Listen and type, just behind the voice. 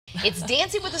It's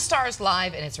Dancing with the Stars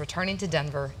Live, and it's returning to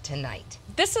Denver tonight.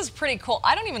 This is pretty cool.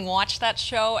 I don't even watch that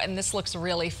show, and this looks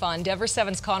really fun. Denver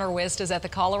 7's Connor Wist is at the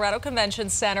Colorado Convention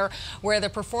Center, where the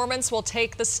performance will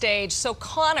take the stage. So,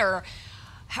 Connor,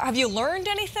 have you learned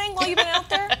anything while you've been out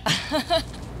there?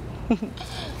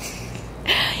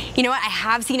 You know what? I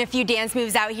have seen a few dance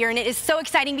moves out here, and it is so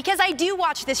exciting because I do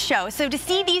watch this show. So to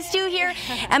see these two here,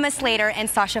 Emma Slater and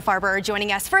Sasha Farber, are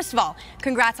joining us. First of all,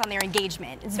 congrats on their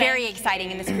engagement. It's very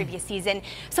exciting in this previous season.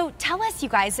 So tell us, you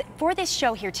guys, for this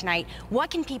show here tonight,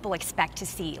 what can people expect to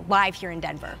see live here in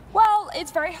Denver? Well,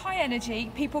 it's very high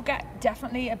energy. People get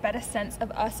definitely a better sense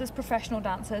of us as professional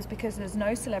dancers because there's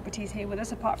no celebrities here with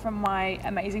us apart from my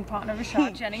amazing partner,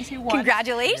 Rashad Jennings, who won.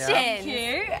 Congratulations. Thank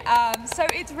you. So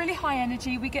it's really high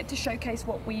energy. We get to showcase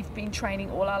what we've been training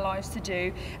all our lives to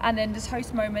do, and then there's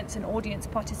host moments and audience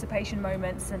participation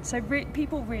moments, and so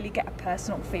people really get a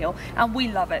personal feel, and we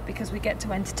love it because we get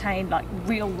to entertain like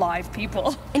real live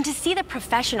people. And to see the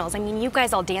professionals, I mean, you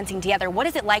guys all dancing together, what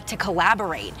is it like to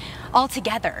collaborate all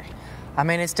together? I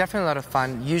mean, it's definitely a lot of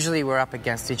fun. Usually we're up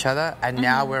against each other, and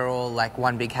now we're all like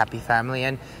one big happy family.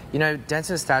 And, you know,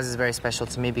 Dancing with the Stars is very special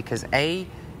to me because,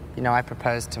 you know, I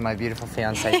proposed to my beautiful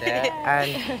fiancé there,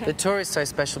 and the tour is so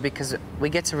special because we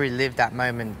get to relive that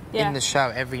moment in the show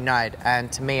every night.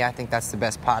 And to me, I think that's the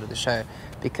best part of the show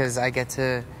because I get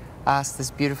to ask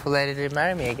this beautiful lady to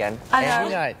marry me again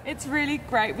every night. It's really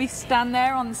great. We stand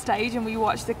there on the stage and we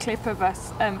watch the clip of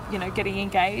us, you know, getting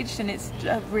engaged, and it's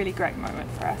a really great moment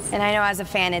for us. And I know as a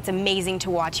fan, it's amazing to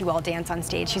watch you all dance on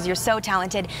stage because you're so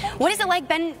talented. What is it like,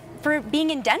 Ben, for being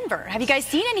in Denver? Have you guys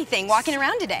seen anything walking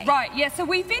around today? Right, yeah, so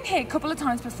we've been here a couple of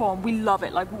times before and we love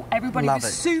it. Like, everybody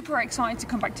was super excited to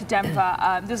come back to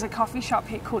Denver. There's a coffee shop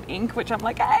here called Ink, which I'm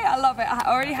like, hey, I love it. I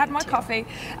already had my coffee.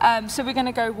 So we're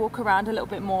gonna go walk around a little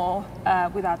bit more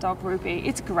with our dog Ruby.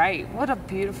 It's great. What a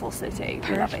beautiful city.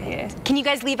 We love it here. Can you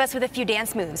guys leave us with a few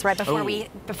dance moves right before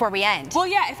we end? Well,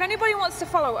 yeah, if anybody wants to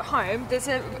follow at home, there's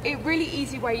a really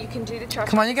easy way you can do the cha-cha.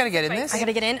 Come on, you gotta get in this. I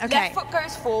gotta get in? Okay. Left foot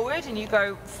goes forward and you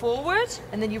go forward,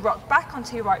 and then you rock back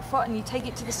onto your right foot and you take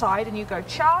it to the side and you go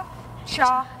cha,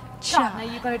 cha, cha. Now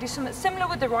you're going to do something similar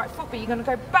with the right foot, but you're going to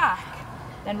go back,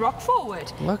 then rock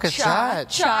forward. Look at that.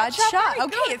 Cha, cha.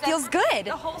 Okay, it feels good.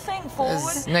 The whole thing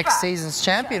forward. Next season's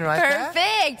champion right there.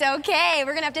 Perfect. Okay,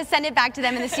 we're going to have to send it back to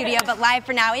them in the studio, but live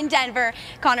for now in Denver,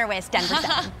 Connor Wist, Denver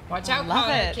 7. Watch out,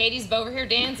 Connor. Katie's over here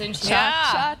dancing.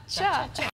 Cha, cha, cha.